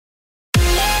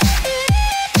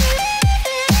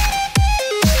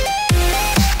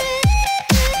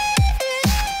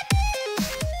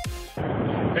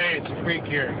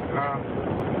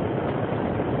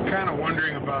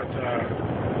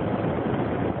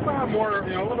more,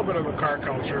 a little bit of a car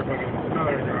culture, but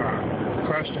another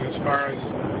question as far as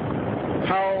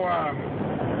how,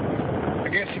 I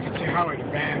guess you could say how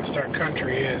advanced our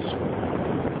country is.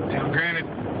 Now, granted,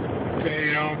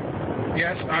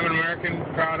 yes, I'm an American,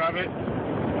 proud of it.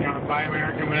 I buy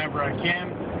American whenever I can.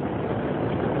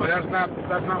 But that's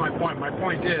not my point. My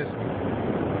point is,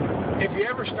 if you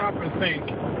ever stop and think,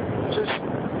 just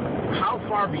how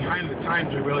far behind the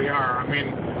times we really are. I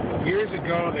mean, years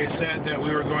ago they said that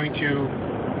we were going to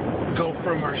go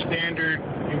from our standard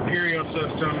imperial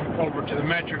system over to the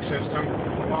metric system.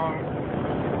 Well,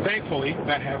 thankfully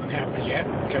that hasn't happened yet,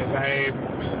 because I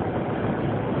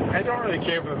don't really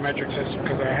care for the metric system,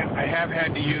 because I have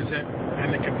had to use it,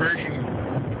 and the conversion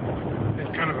is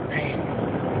kind of a pain.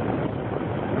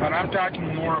 But I'm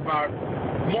talking more about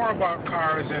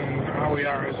cars and how we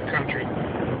are as a country.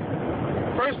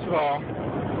 First of all,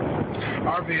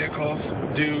 our vehicles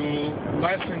do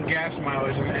less in gas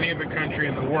mileage than any other country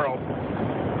in the world,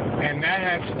 and that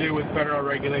has to do with federal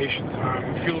regulations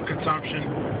on fuel consumption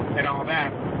and all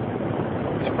that.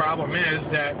 The problem is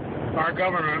that our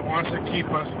government wants to keep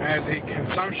us as a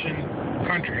consumption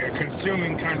country, a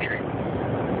consuming country,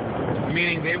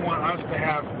 meaning they want us to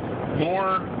have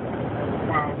more,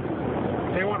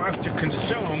 they want us to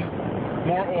consume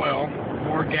more oil,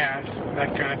 more gas,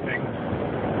 that kind of thing.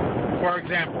 For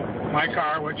example, my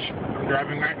car, which I'm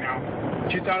driving right now,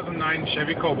 2009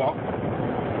 Chevy Cobalt,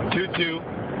 2.2,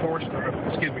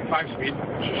 5-speed,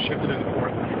 just shifted into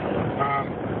 4th.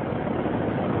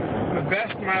 The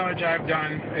best mileage I've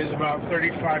done is about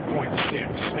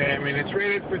 35.6. I mean, it's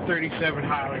rated for 37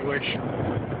 highway, which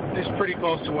is pretty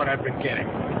close to what I've been getting.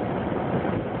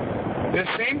 This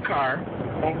same car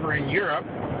over in Europe,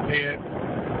 be it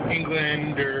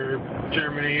England or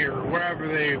Germany or wherever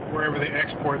they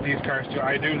export these cars to,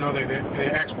 I do know they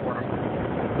export them.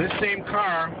 This same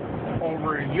car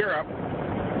over in Europe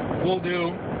will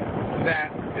do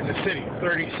that in the city,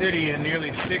 30 city and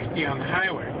nearly 60 on the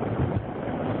highway.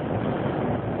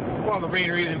 Well, the main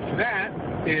reason for that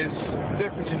is the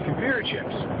difference in computer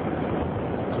chips.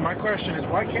 So my question is,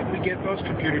 why can't we get those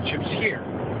computer chips here?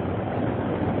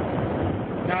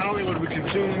 Not only would we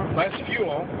consume less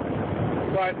fuel,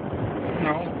 but,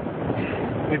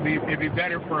 it'd be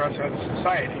better for us as a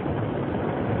society.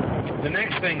 The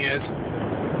next thing is,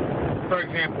 for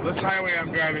example, this highway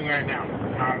I'm driving right now,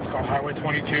 it's called Highway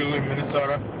 22 in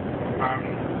Minnesota.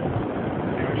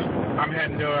 I'm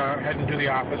heading to the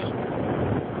office.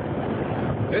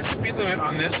 This speed limit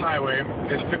on this highway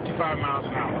is 55 miles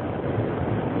an hour.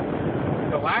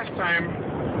 The last time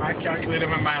I calculated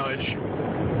my mileage,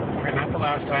 okay, not the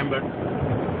last time, but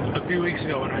a few weeks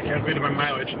ago when I calculated my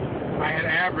mileage, I had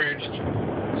averaged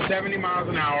 70 miles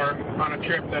an hour on a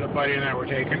trip that a buddy and I were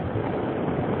taking.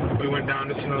 We went down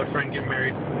to see another friend get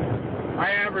married.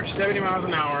 I averaged 70 miles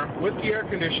an hour with the air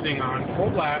conditioning on, full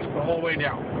blast, the whole way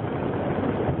down.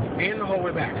 And the whole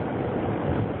way back.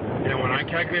 And when I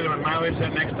calculated my mileage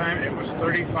that next time, it was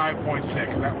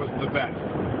 35.6. That was the best.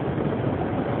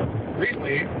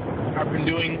 Recently, I've been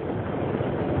doing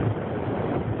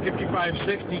 55,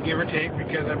 60, give or take,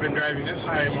 because I've been driving this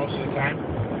highway most of the time.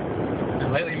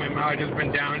 And lately my mileage has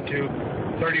been down to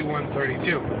 31,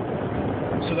 32.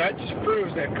 So that just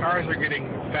proves that cars are getting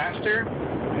faster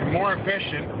and more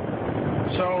efficient.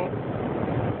 So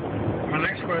my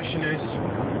next question is,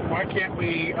 why can't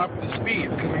we up the speed?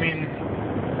 Because, I mean,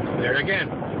 there again,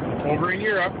 over in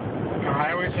Europe, a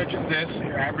highway such as this,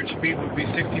 your average speed would be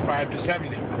 65 to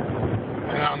 70.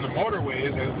 And on the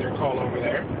motorways, as they're called over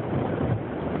there,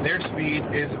 their speed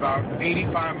is about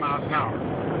 85 miles an hour.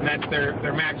 And that's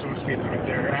their maximum speed limit.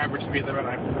 Their average speed limit,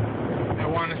 I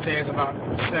want to say, is about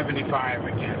 75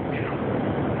 again,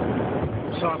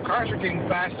 So if cars are getting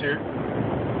faster,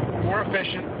 more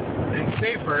efficient, and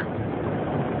safer,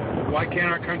 why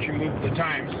can't our country move with the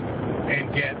times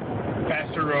and get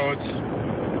faster roads?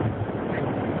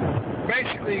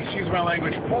 Basically, excuse my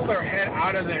language, pull their head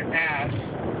out of their ass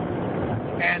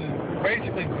and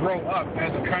basically grow up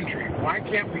as a country. Why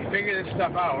can't we figure this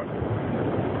stuff out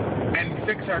and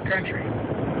fix our country?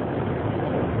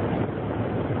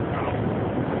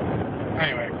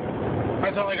 Anyway,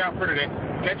 that's all I got for today.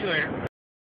 Catch you later.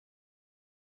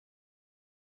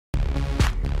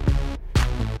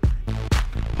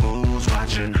 Who's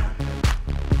watching?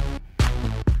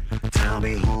 Tell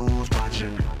me who's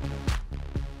watching?